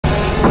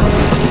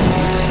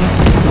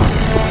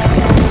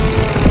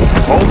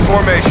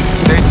formation.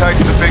 Stay tight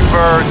to the big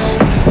birds.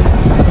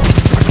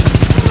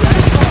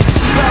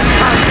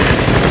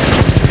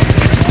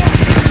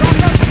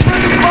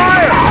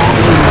 Fire!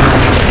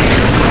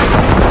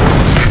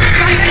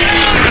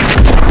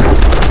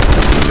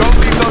 Don't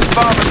leave those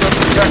bombers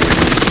unprotected.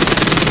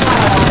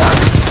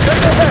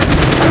 Get ahead!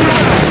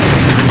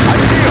 I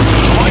see him.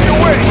 On your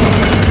way.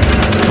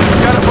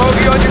 Got a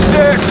bogey on your 6.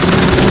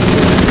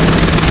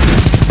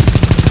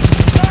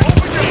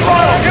 Open your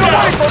throttle. Get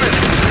away from it.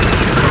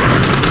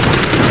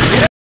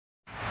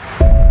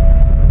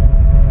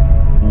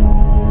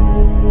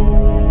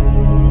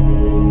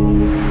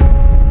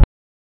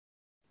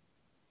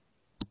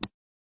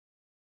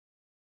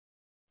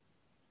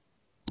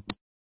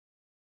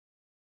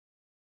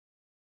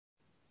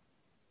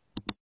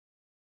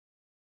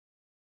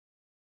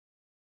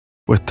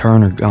 With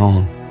Turner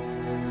gone,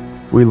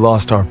 we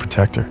lost our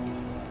protector.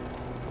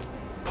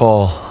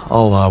 Paul,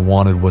 all I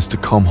wanted was to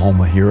come home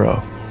a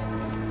hero.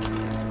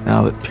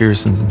 Now that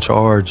Pearson's in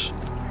charge,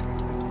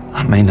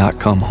 I may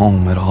not come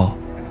home at all.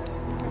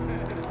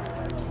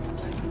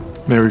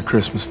 Merry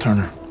Christmas,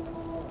 Turner.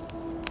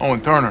 Oh,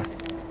 and Turner.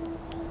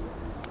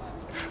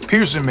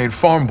 Pearson made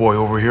farm boy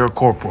over here a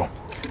corporal.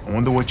 I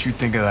wonder what you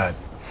think of that.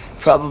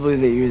 Probably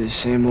that you're the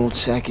same old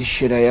sack of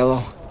shit,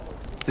 Aiello.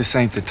 This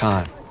ain't the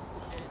time.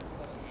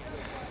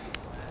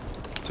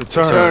 To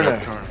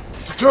Turner.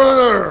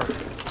 Turner!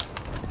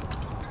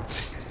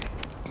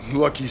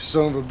 Lucky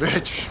son of a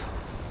bitch.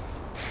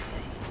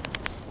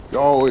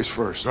 You're always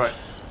first. Right.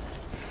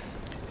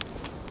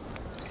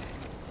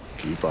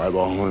 Keep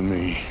eyeballing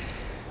me.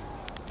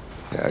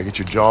 Yeah, get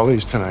your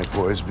jollies tonight,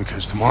 boys,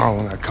 because tomorrow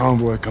when that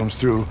convoy comes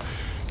through,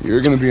 you're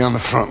gonna be on the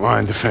front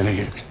line defending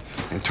it.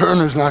 And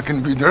Turner's not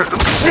gonna be there.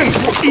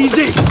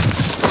 Easy!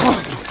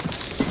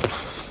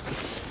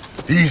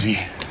 Easy.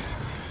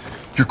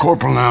 You're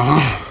corporal now,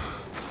 huh?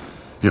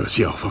 Yo,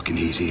 see how fucking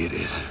easy it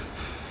is.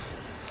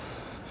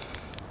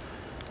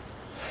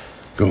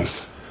 Go.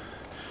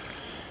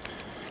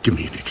 Give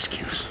me an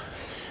excuse.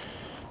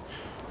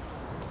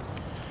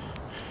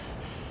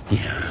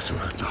 Yeah, that's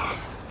what I thought.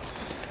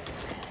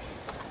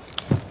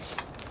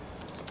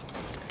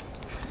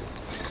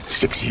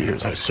 6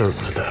 years I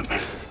served with that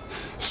man.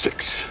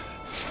 6.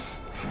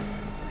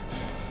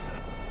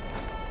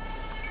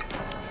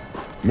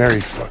 Merry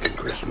fucking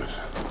Christmas.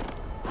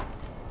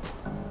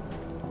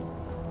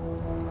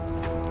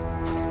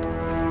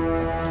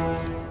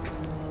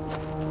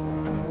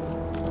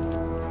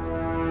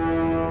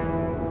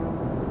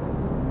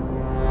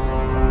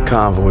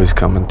 Convoy's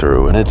coming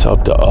through, and it's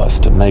up to us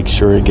to make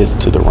sure it gets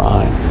to the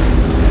Rhine.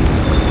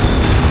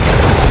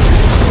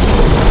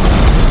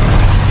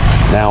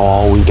 Now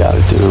all we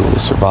gotta do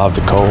is survive the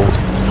cold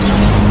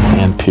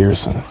and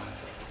Pearson.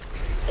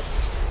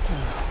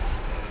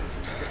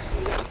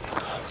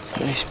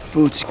 Nice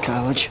boots,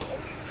 College.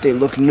 They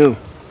look new.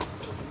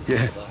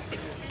 Yeah.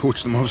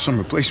 Poached them off some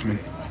replacement.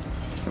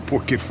 The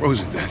poor kid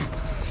froze to death.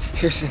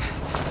 Pearson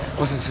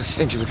wasn't so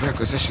stingy with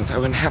requisitions, I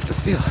wouldn't have to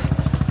steal.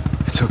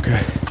 It's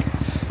okay.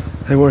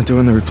 They weren't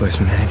doing the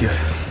replacement any good.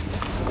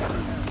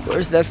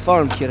 Where's that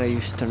farm kid I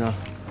used to know?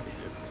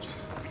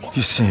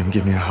 You see him,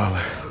 give me a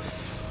holler.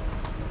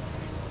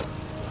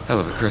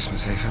 Hell of a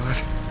Christmas, eh,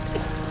 Philip?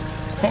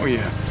 Oh,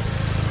 yeah.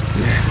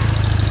 Yeah.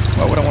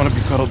 Why would I want to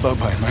be cuddled up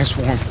by a nice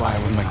warm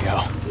fire with my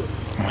gal?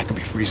 When I could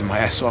be freezing my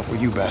ass off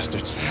with you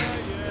bastards.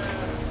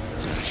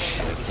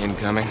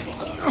 Incoming.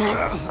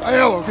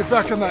 Aiello, get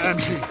back on that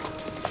MG.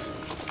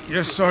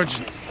 Yes,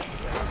 Sergeant.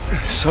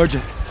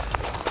 Sergeant,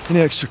 any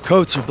extra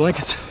coats or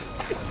blankets?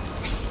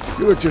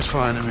 You look just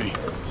fine to me.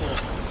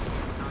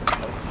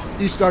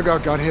 East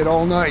dugout got hit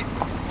all night.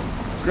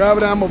 Grab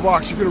an ammo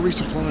box, you're gonna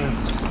resupply him.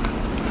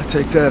 I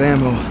take that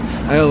ammo.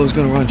 Aiello's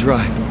gonna run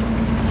dry.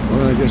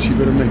 Well, I guess you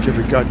better make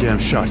every goddamn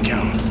shot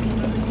count.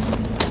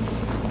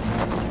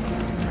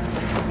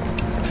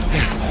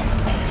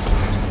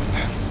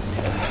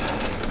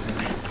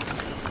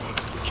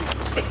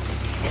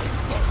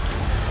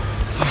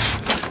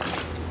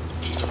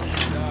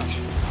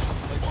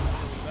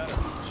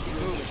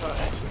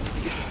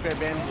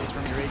 Bandages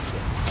from your aide. I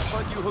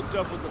thought you hooked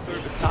up with the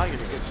 3rd Battalion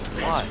to get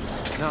supplies.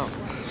 No,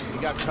 we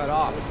got cut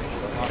off. They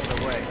lost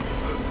their way.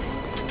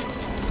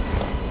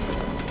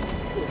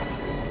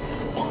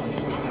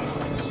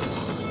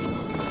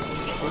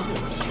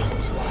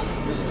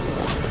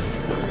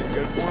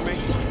 Good for me?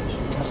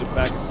 Here's a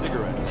bag of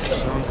cigarettes.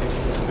 Don't think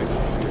it's a big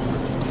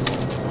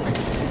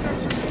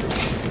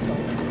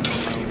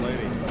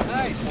lady.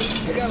 Nice.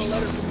 You got a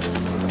letter from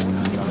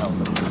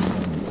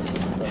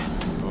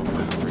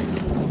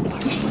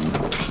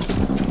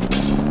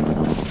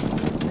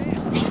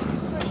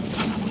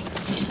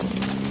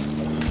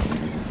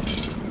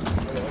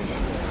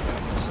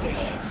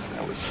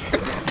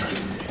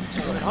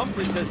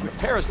Humphrey says your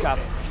periscope.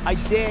 I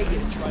dare you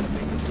to try to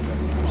make it.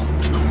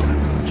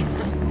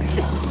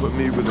 Put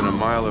me within a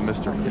mile of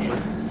Mr.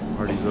 Hitler.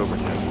 Party's over,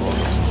 Caswell.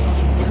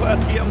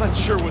 Lasky, I'm not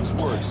sure what's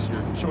worse.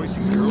 Your choice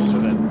of girls or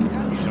that piece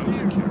you don't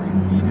get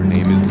carried. Your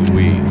name is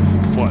Louise.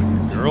 What,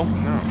 girl?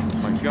 No,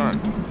 my gun.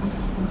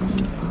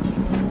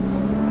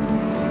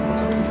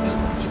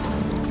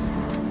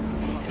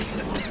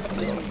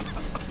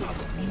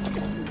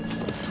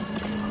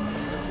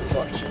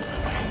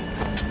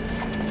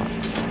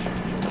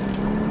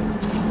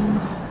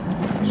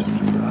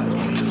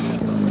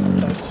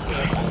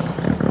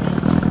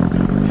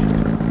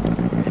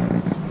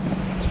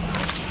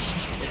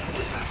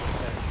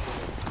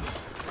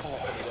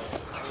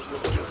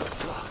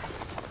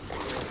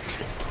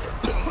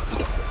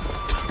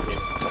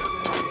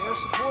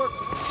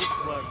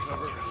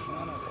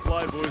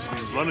 flyboys be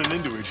running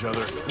into each other.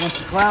 Once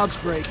the clouds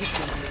break, it's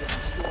gonna be a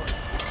different story.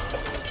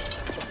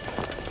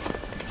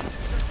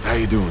 How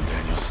you doing,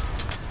 Daniels?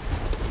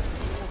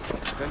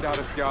 Send out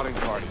a scouting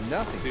party.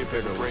 Nothing. See if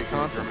there's a break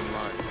in German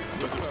line.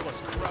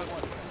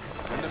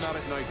 Send them out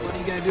at night. What are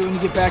you gonna do when you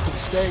get back to the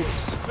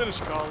States? Finish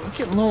college. I'm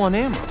getting low on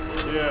ammo.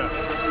 Yeah,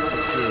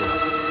 me too.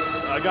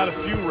 I got a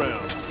few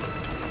rounds.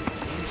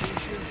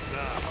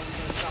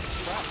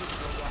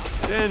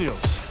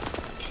 Daniels,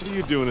 what are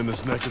you doing in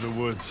this neck of the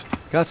woods?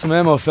 Got some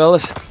ammo,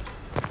 fellas.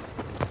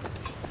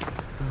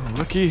 Oh,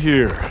 looky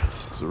here.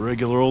 It's a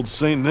regular old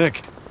Saint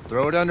Nick.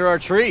 Throw it under our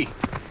tree.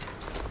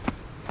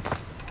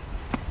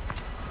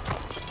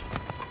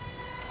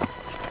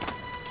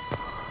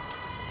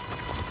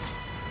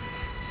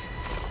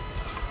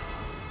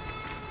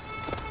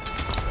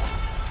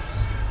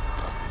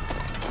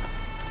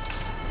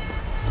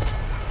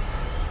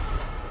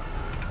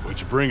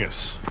 What'd you bring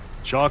us?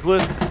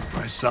 Chocolate?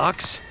 My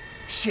socks?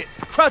 Shit.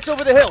 Kraut's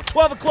over the hill.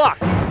 12 o'clock.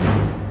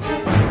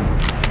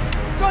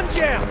 Gun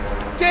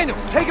jam.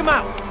 Daniels, take him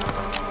out.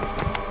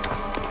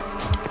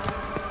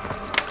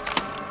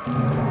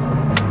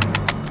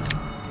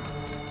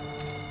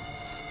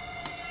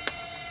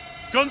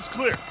 Guns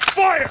clear.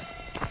 Fire!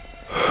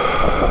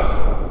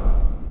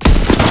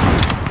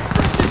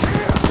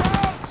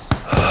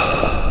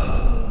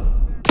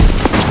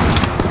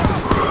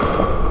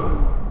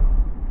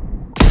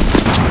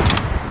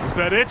 Is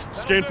that it?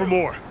 Scan for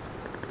more.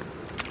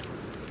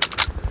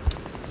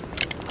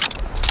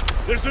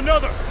 There's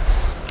another!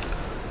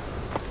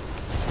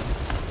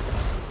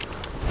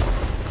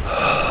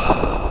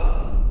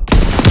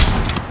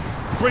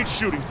 Great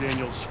shooting,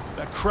 Daniels.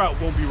 That Kraut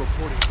won't be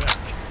reporting back.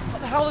 How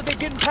the hell are they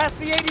getting past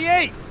the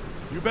 88?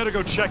 You better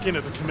go check in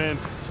at the command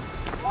tent.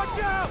 Watch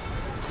out!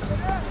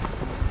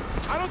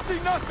 I don't see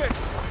nothing!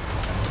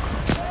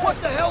 What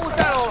the hell was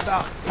that all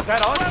about? Is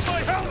that us? Grab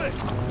my helmet!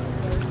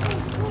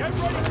 Get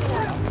ready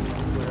for it!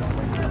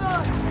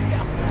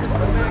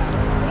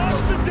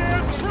 Off the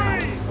damn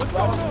tree! What's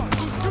going on?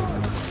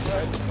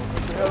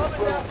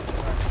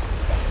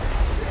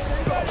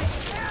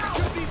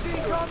 Should be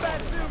seeing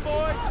combat soon,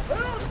 boys.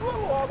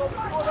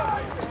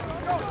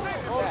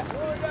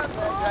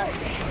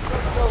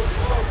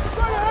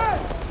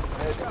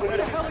 What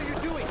the hell are you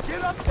doing?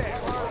 Get up there!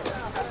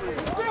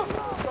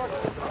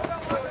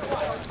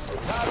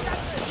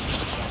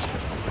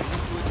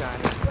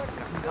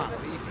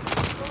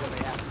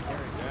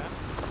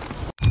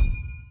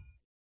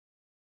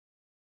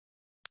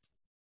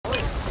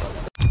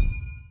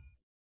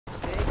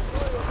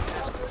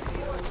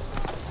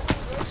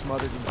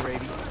 Smothered in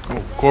gravy.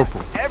 Oh,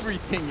 Corporal,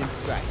 Everything in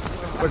sight.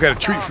 I got a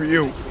treat for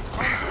you.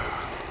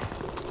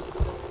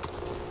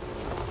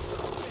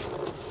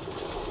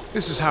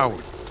 This is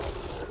Howard.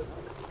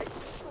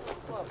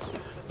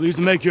 Pleased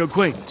to make your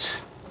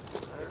acquaintance.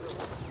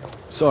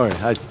 Sorry,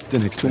 I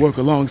didn't To expect. work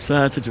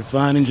alongside such a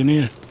fine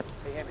engineer.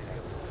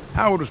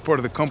 Howard was part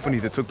of the company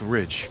that took the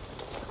ridge.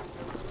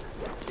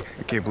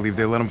 I can't believe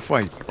they let him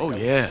fight. Oh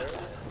yeah,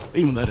 they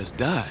even let us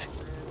die.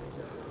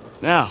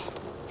 Now,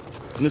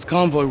 when this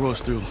convoy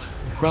rolls through,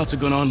 Krauts are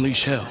gonna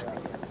unleash hell.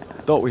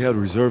 Thought we had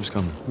reserves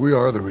coming. We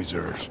are the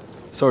reserves.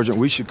 Sergeant,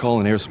 we should call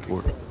in air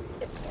support.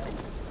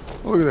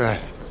 Look at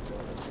that.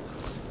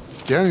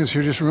 Daniels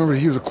here just remembered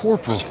he was a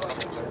corporal.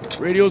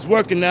 Radio's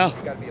working now.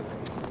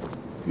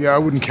 Yeah, I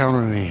wouldn't count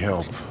on any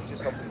help.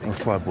 Our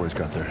flatboys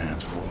got their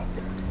hands full.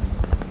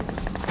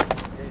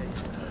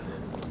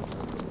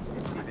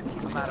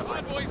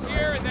 Flatboys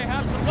here, and they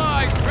have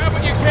supplies. Grab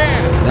what you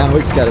can. Now we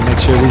just gotta make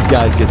sure these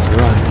guys get to the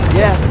run.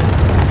 Yeah,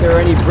 if there are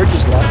any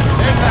bridges left.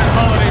 There's that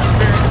holiday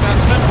spirit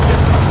assessment.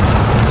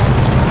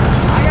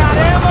 I got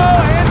ammo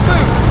and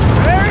boots.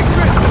 Merry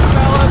Christmas,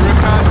 fellas.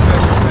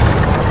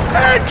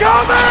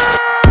 Incoming!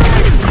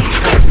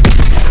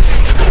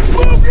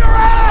 Move your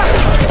ass!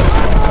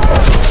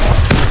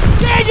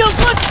 Daniels,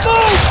 let's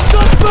move!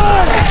 Gun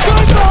back!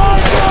 Gun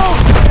behind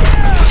you!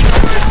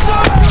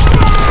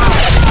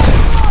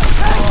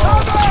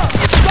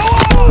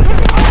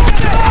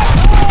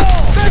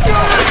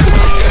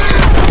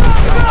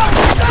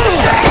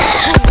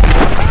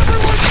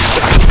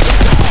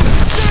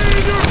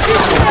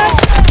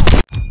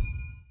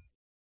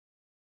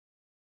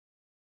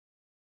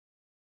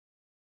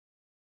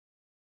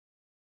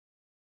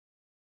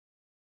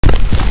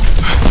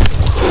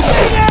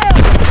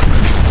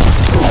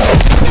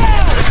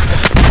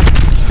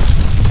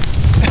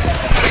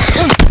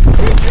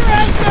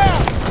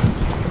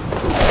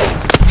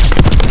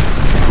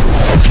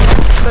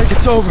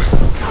 It's over.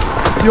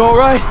 You all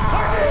right?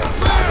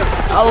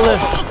 I'll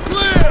live.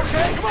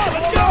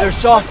 They're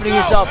softening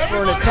us up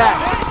for an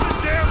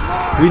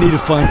attack. We need to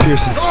find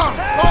Pearson.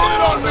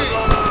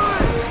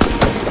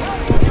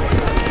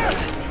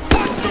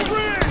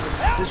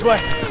 This way.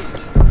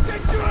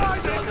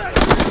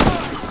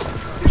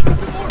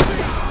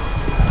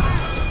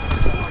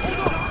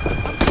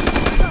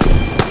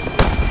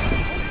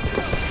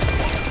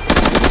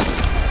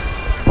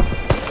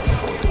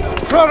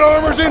 Kraut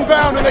armor's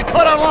inbound and they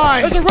cut our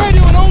line. There's a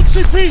radio and old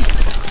CP.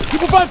 You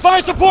provide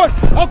fire support!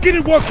 I'll get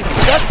it working!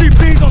 Got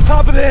CPs on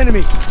top of the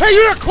enemy! Hey,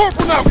 you're a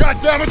corporal now,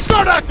 goddammit!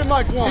 Start acting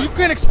like one! You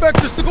can't expect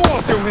us to go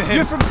out there with him.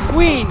 You're from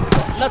Queens.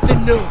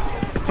 Nothing new.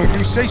 When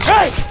you say so.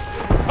 Hey!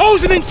 I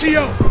was an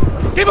NCO!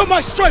 Gave up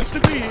my stripes to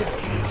be here!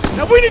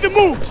 Now we need to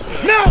move!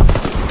 Now!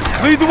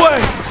 Lead the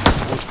way!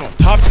 What's going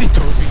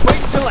topsy-turvy?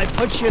 Wait until I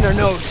punch you in the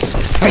nose.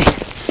 Hey,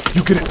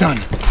 you get it done.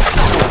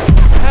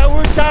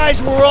 Howard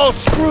dies, we're all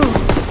screwed.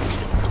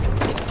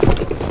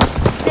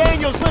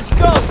 Daniels, let's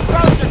go.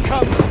 Crowds are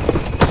coming.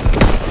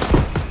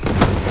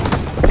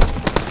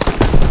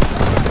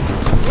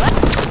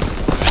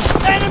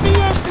 Enemy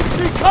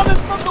infantry coming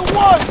from the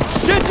one.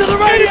 Get to the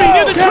radio. Enemy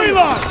near the tree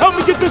line! Help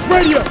me get this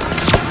radio!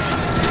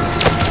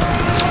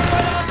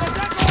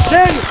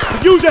 Daniel,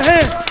 use a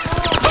hand!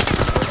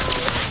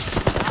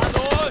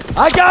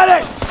 I got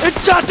it.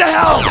 It's shot to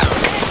hell.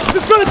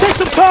 This is gonna take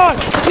some time!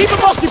 Keep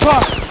him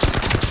occupied!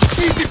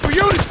 Easy for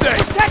you to say.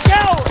 Check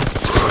out.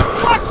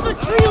 Watch the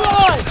tree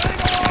line.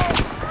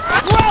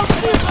 Crouch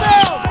is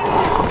down.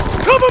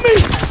 Cover me!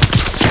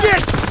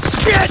 Shit.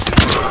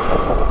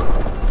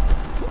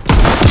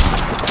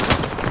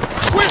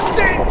 We're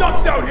sitting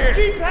ducks out here.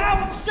 Keep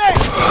Howard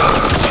safe.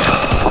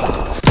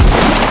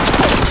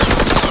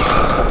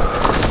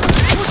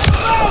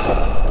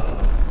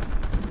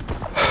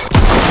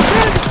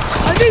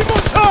 I need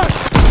more time!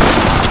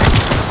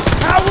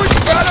 Howard,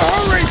 you gotta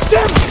hurry.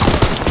 Damn it!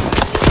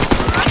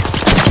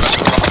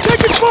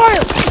 Taking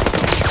fire!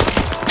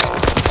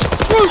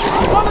 Bruce,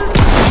 coming.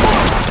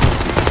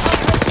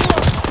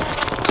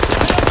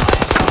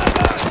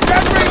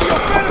 That radio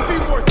better be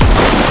working.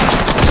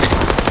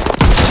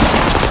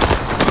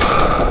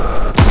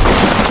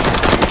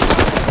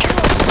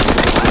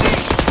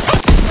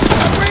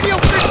 That radio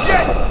fixed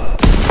yet.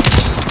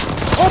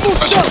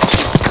 Almost done!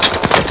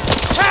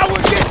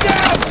 Howard, get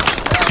down.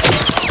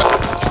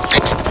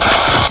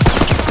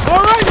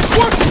 All right, it's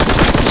working!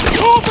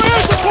 Call for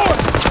air support!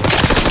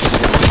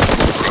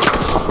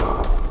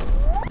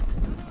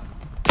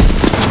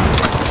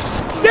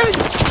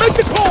 Daniel, make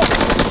the call!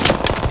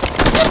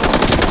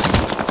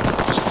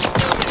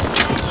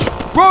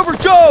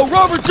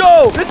 Rover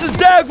Joe! This is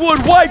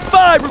Dagwood, White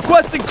 5,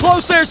 requesting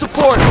close air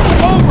support.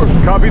 Over!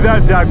 Copy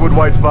that, Dagwood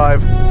White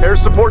 5. Air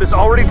support is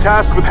already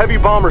tasked with heavy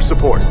bomber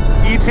support.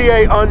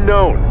 ETA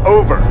unknown.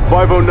 Over.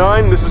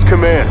 509, this is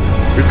command.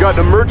 We've got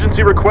an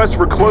emergency request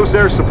for close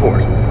air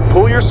support.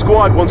 Pull your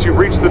squad once you've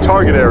reached the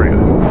target area.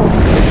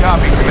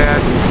 Copy,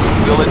 Command.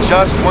 We'll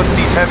adjust once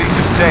these heavies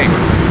are safe.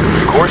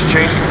 Course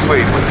change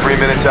complete. We're 3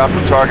 minutes out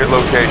from target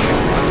location.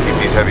 Let's keep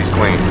these heavies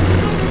clean.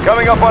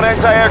 Coming up on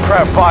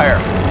anti-aircraft fire.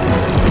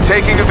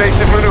 Taking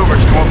evasive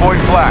maneuvers to avoid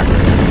flak.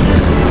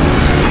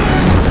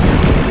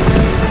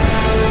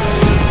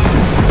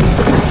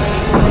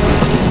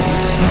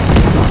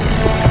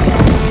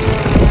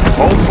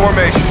 Hold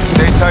formation.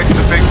 Stay tight to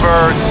the big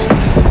birds.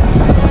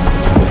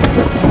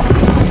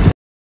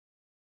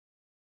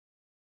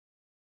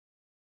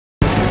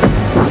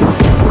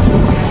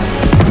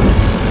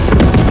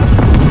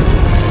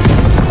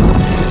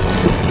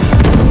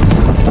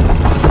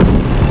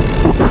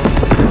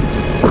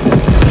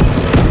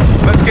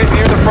 Let's get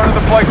near the front of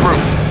the flight group.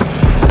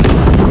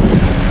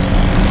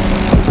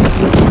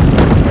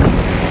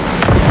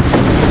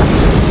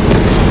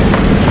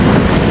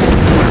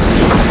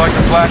 Looks like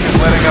the flak is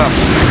letting up.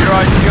 Keep your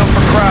eyes peeled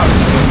for crowd.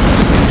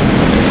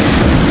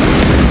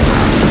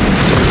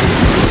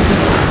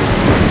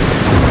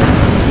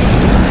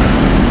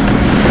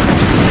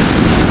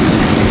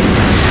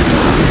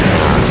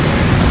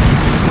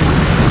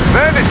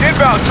 Bandits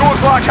inbound, 2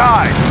 o'clock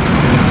high.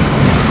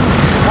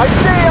 I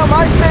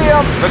see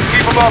him. Let's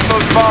keep them off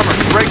those bombers.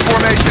 Break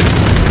formation.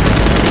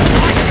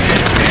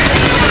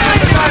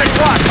 9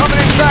 o'clock, coming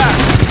in fast.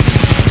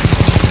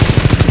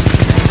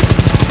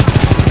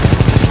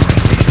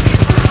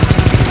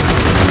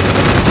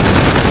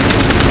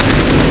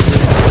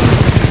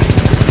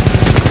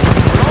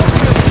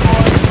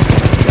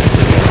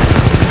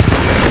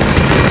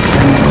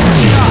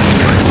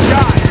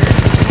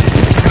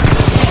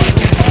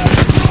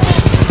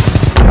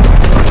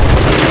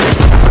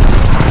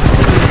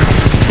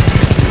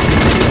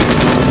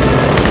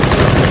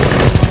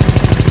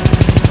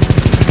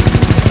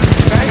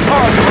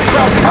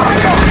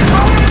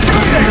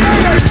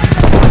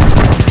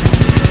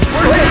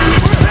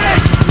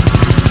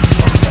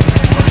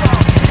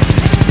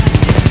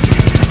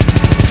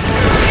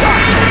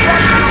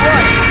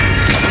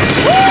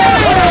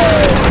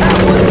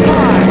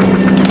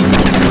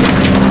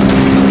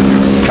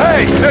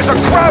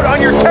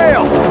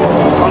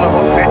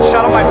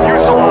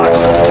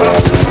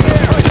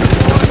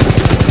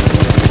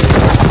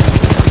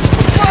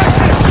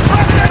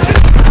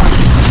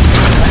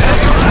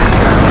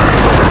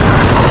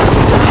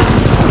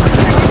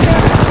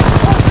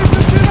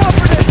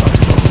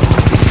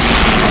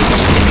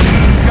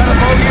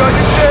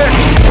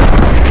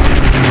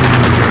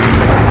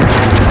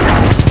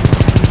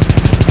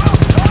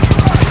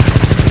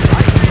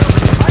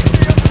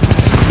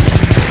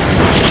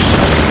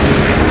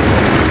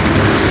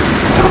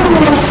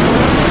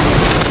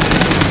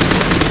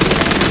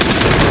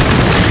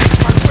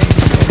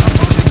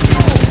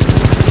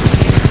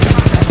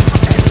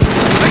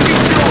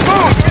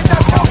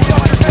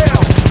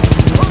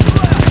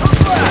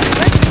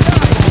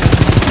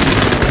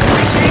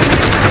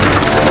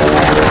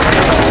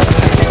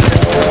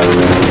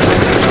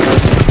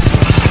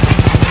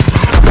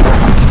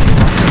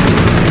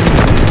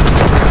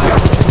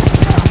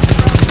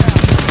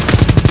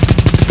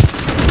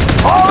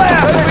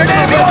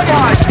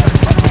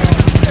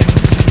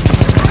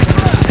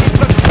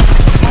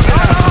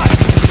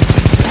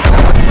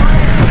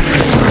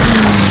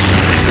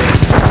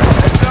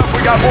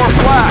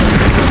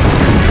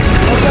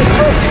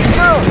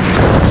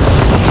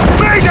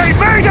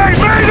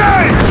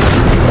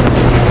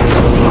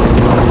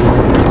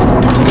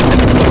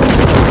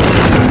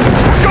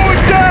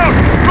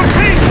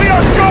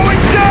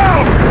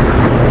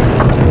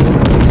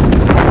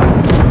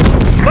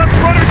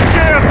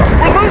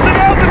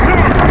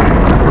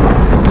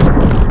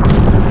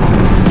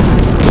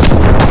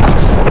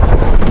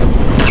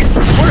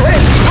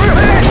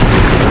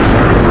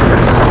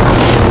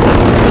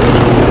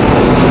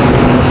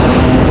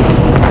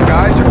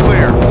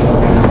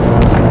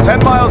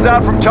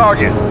 out from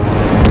target.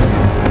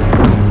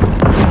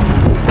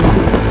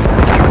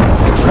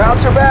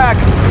 Krauts are back.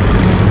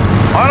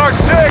 On our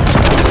 6.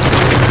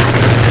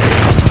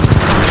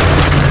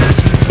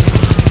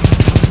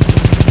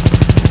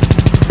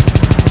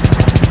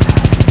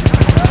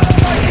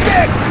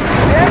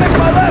 Damage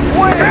my left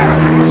wing!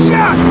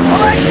 Shot!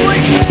 Allegedly!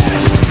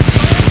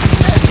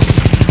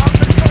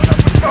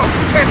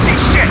 Can't see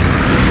shit!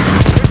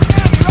 There's an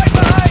enemy right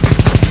behind!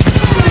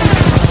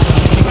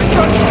 My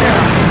gun's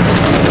down!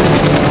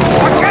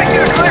 I can't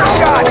get a clear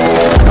shot!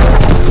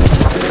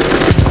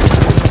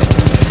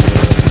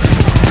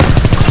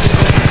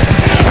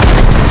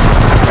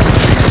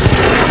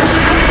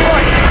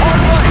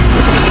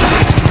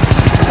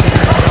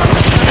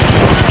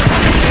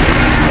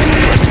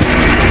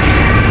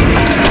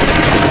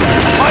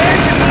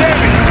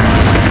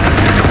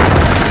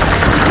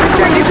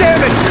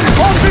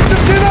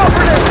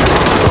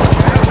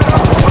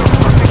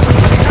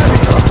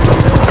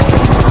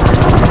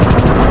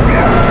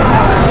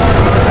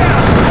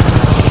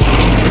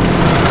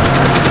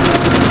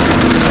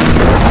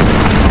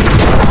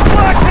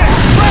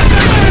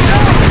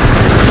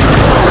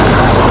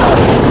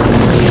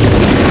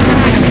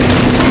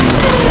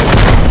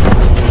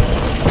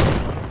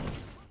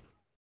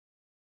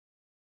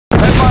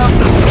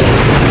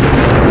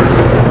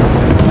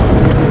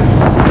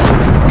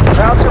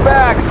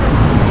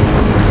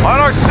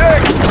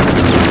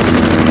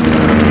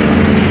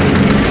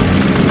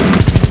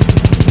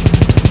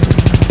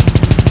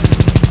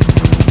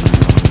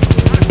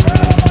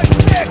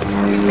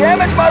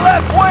 Damage my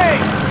left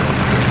wing!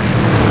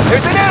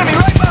 There's an enemy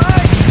right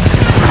behind!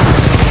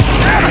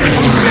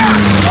 Shot!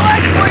 My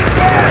left wing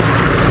bad!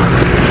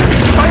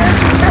 My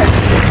engine's hit!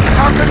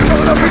 I'm gonna go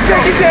up and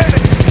take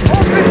damage!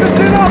 All systems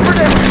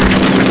inoperative!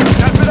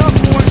 Step it up,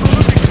 boys, we're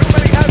losing too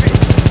many heavies!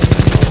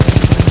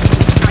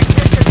 I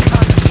can't get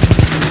behind it!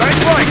 Right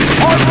flank!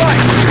 Hard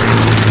right!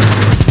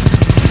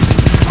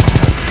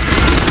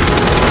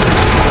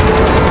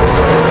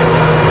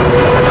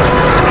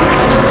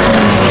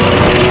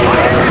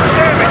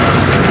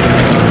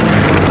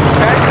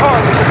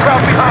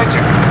 Behind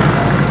you.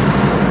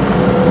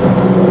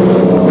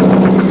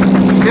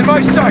 He's in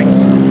my sights.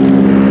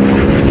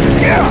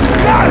 Yeah,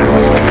 got him.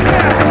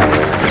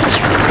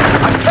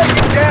 I'm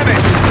taking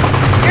damage.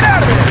 Get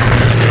out of here.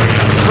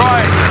 Try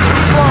it.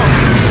 Slow.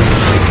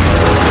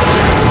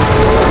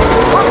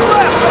 Look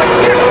left so I can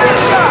get a clear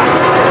shot.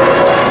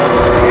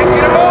 Can't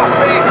get him off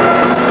me.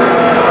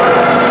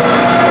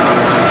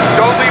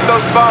 Don't leave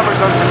those bombers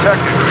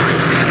unprotected.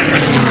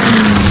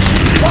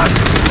 Watch it.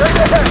 Straight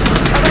ahead.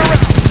 He's coming around.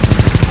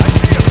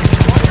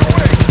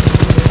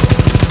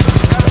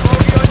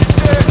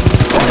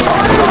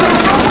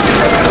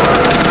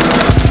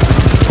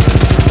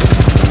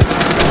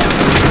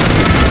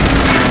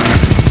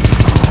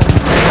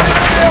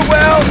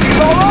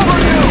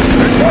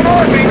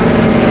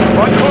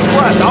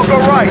 I'll go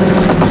right.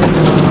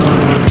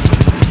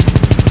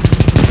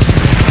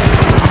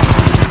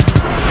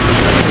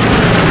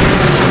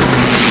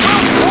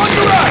 On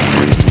your right.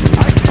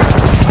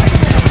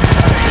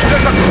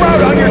 There's a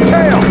crowd on your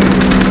tail.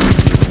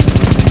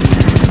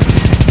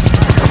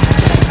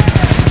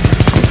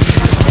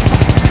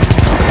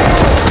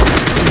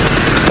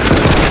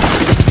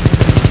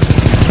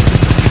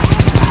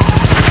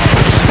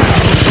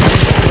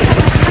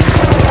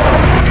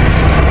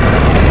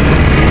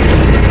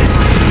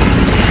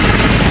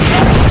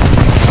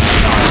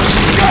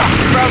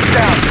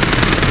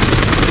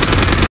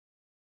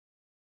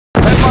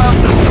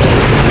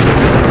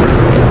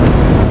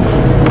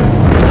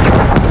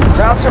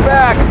 Krauts are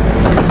back.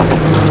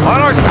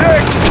 On our 6.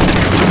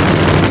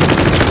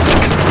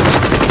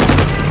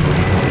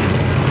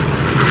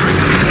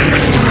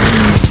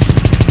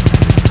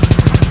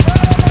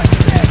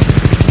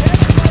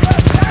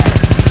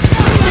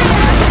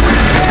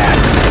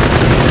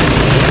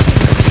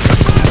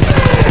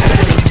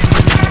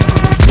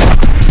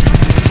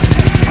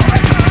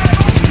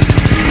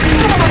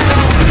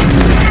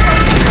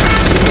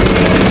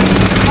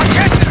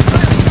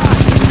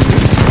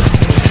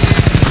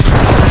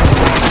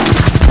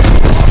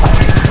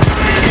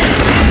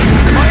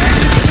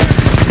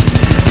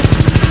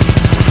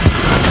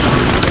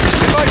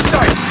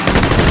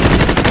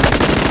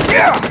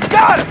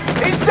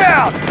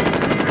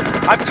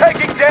 I'm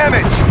taking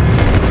damage!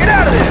 Get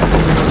out of there!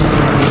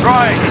 I'm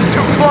trying, he's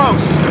too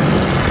close!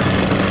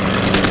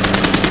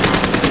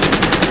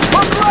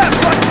 Look left,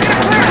 so I can get a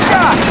clear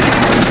shot!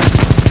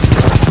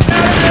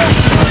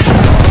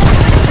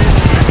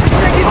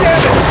 Taking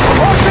damage!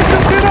 All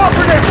systems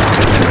inoperative!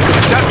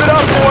 Step it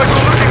up, boys,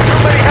 we're losing too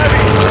many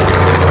heavies!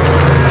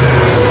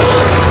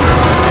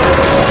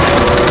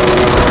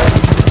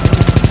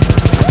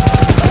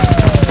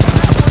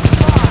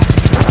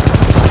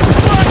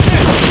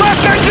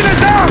 Left engine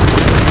is out!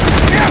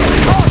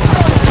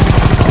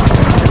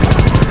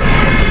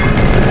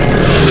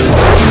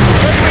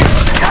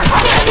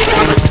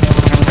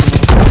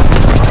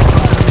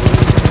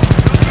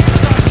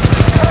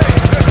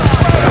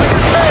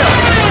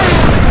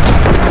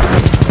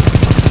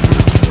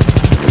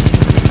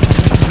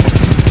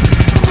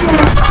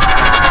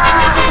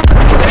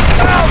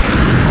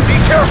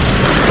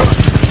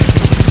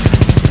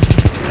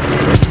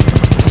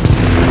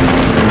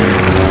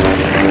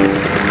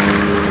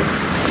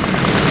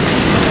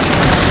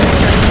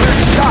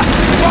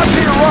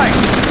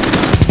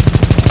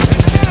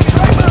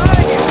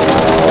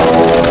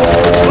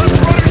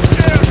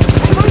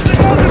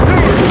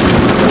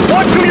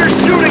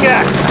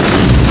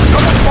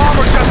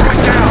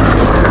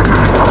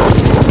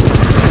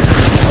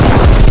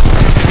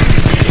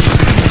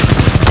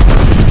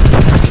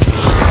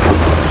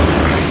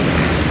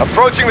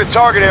 the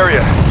target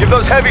area. Give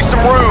those heavies some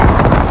room.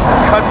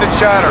 Cut the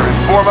chatter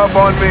and form up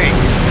on me.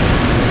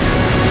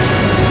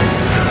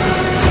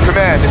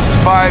 Command, this is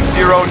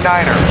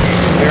 509er.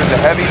 Cleared the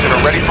heavies and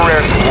are ready for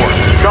air support.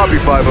 Copy,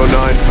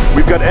 509.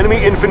 We've got enemy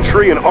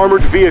infantry and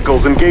armored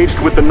vehicles engaged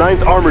with the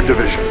 9th Armored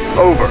Division.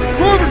 Over.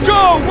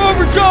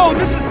 Rover Joe,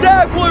 this is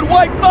Dagwood,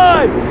 White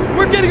 5.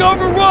 We're getting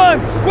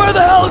overrun. Where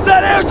the hell is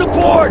that air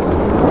support?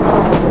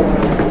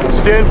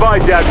 Stand by,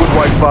 Dagwood,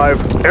 White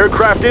 5.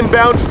 Aircraft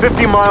inbound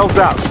 50 miles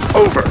out.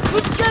 Over.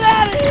 Let's get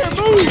out of here.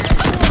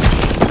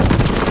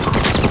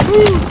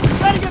 Move.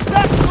 Gotta get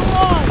back to the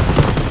line.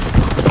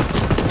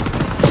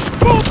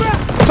 Move back.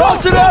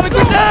 Toss it out a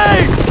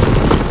grenade.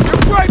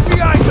 You're right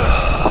behind us!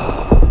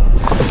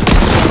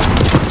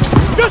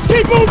 Just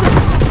keep moving!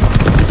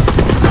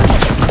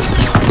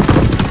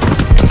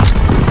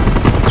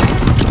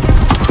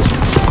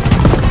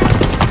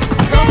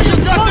 You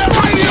got that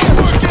radio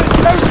working!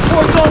 Air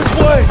support's on its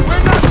way!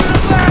 We're not gonna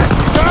last!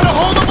 You gotta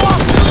hold them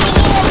off a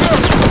little longer!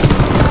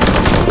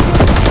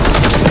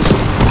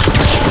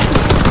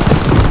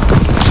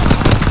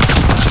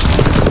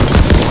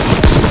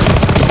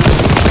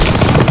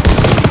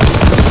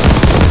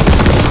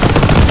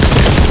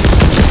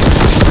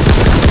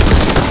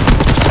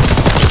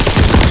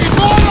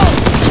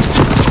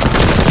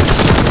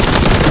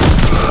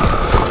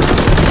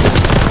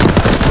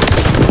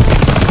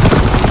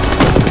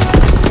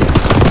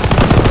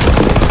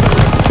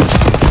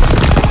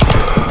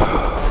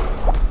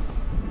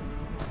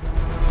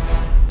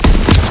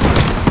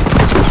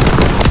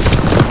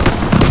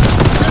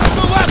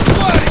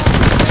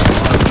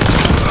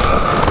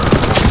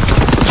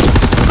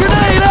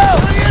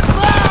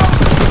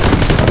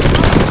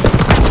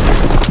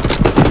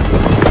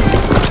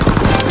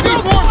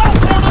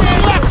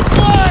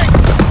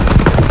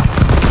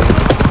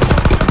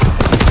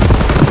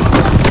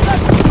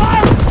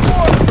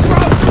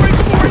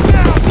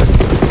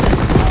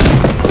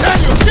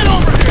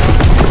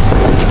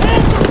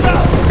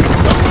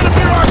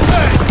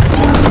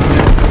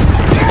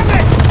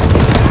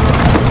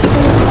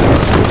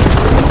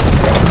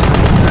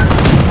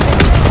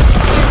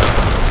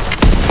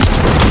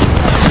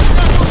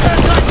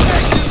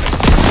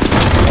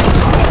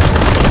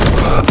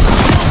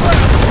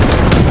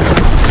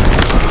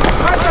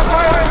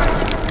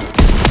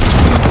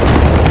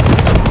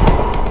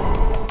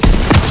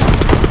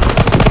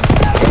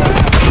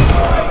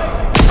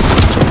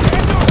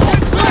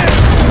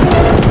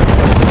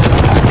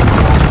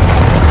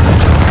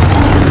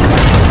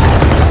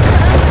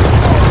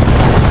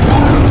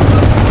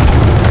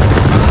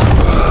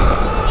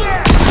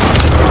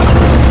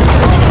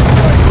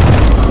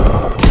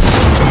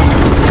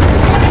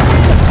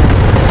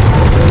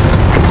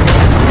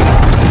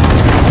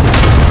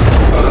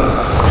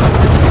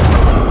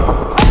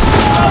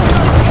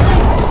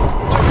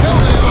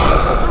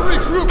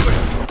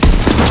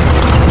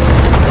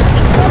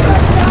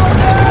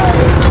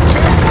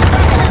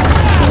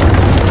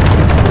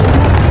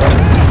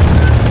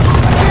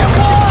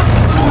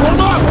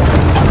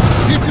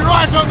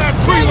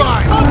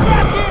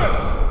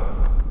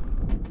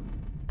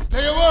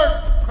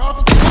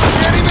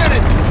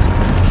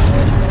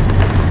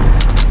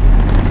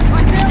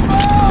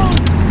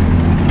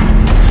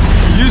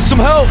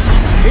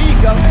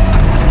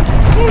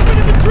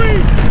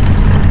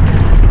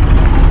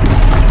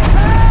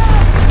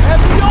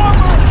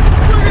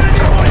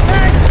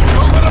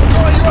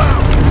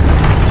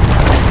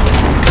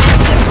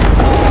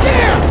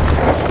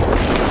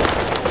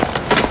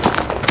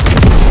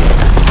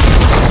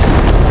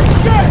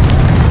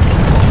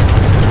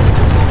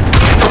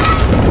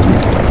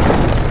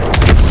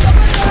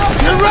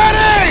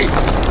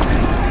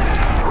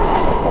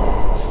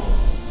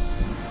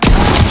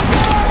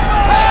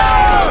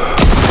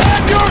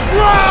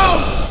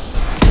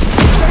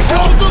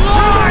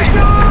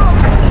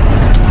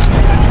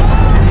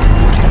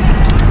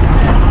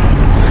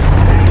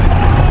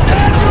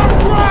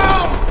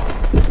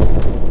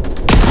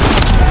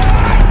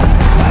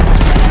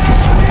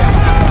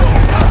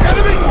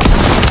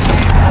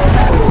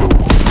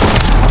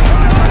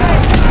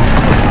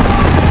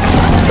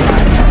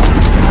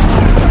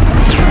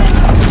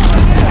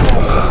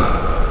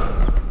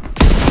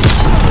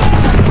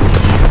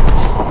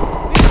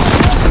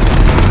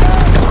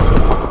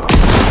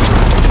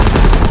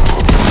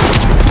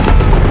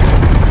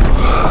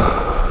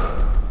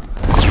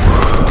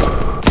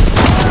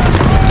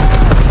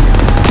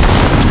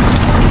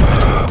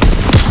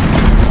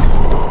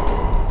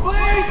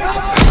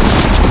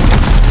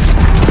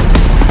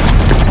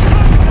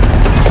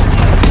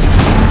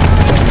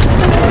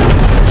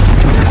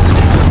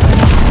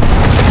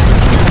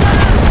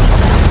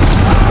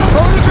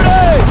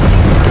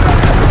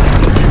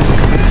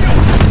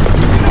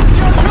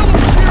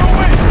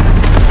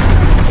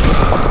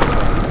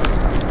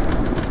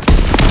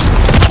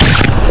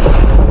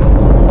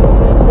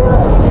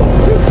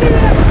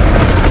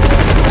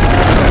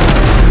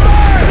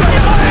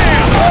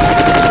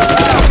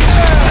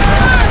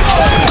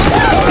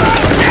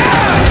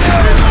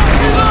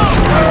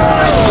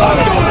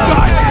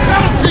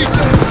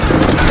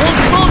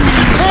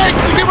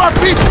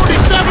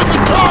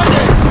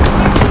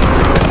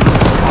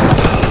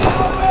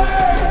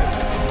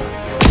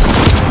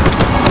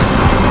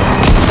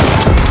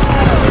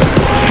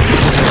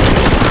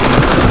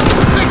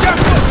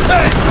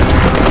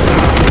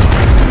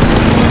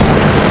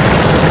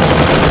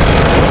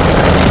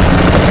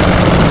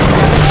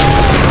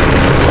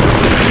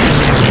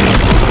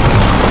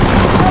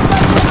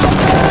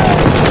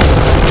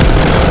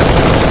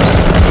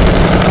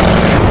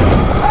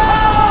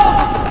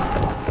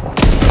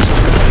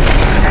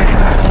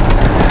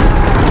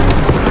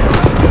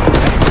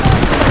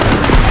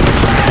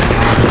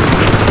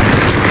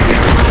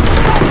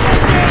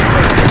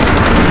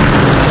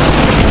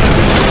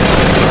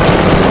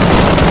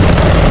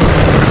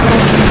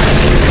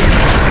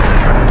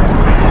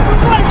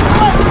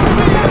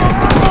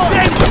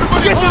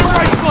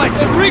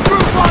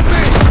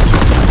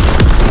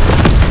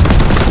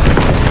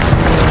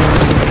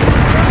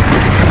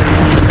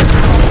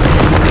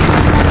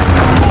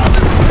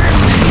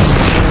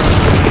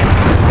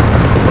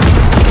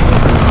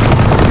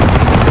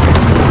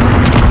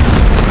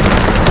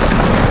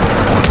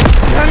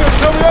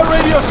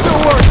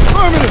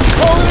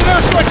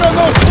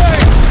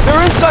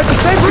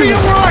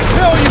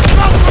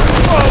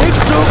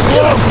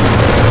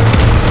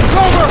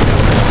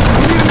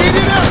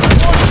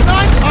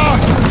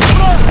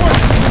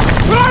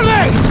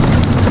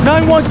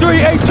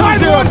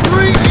 913-820!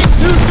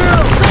 913-820,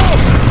 go!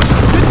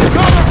 Get to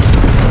cover!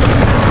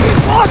 He's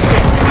lost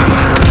it!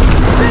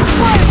 This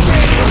way,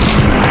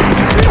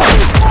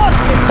 he's lost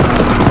it!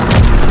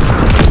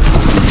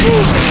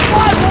 Jesus,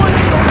 5-1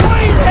 in the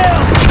rain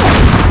hell!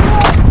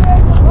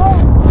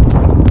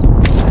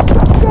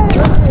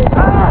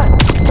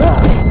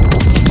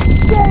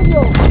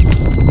 Daniel!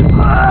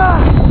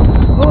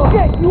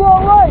 Shit, you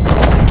alright?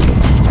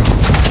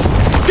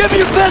 Give me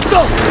your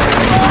pistol!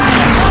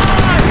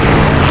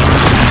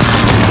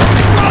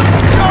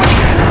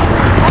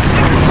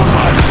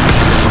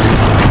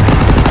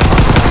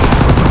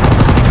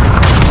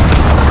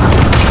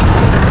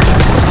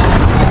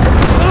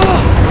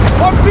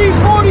 Our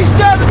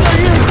P-47s are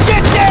here!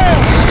 Get down!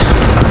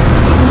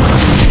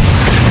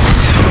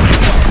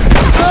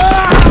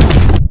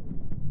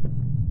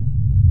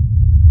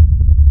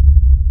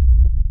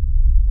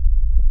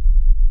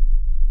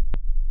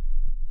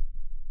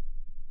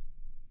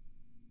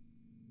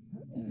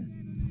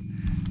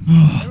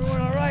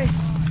 Everyone all right?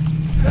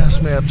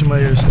 Ask me after my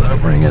ears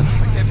start ringing.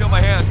 I can't feel my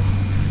hand.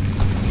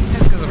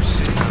 That's because I'm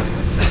sitting on it.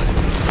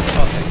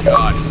 Oh, thank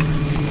God.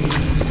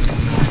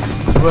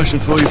 Rushing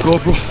for you,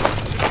 Corporal.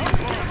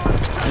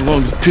 As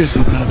long as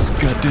Pearson out of his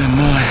goddamn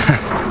mind.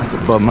 That's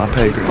above my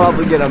pay grade.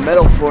 Probably get a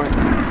medal for it.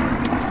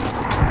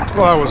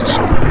 Well, I wasn't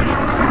so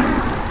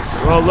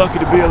bad. We're all lucky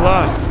to be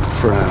alive.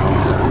 For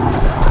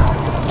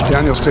now.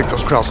 Daniels, take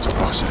those Krauts to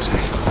processing.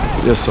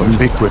 Yes, sir. And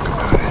be quick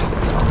about it.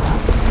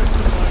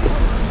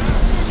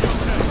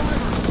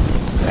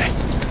 Hey,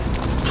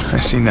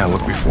 I've seen that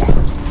look before.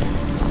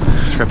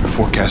 It's right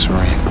before Castle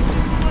Rain.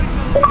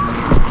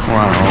 We're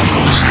on our own,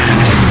 boys.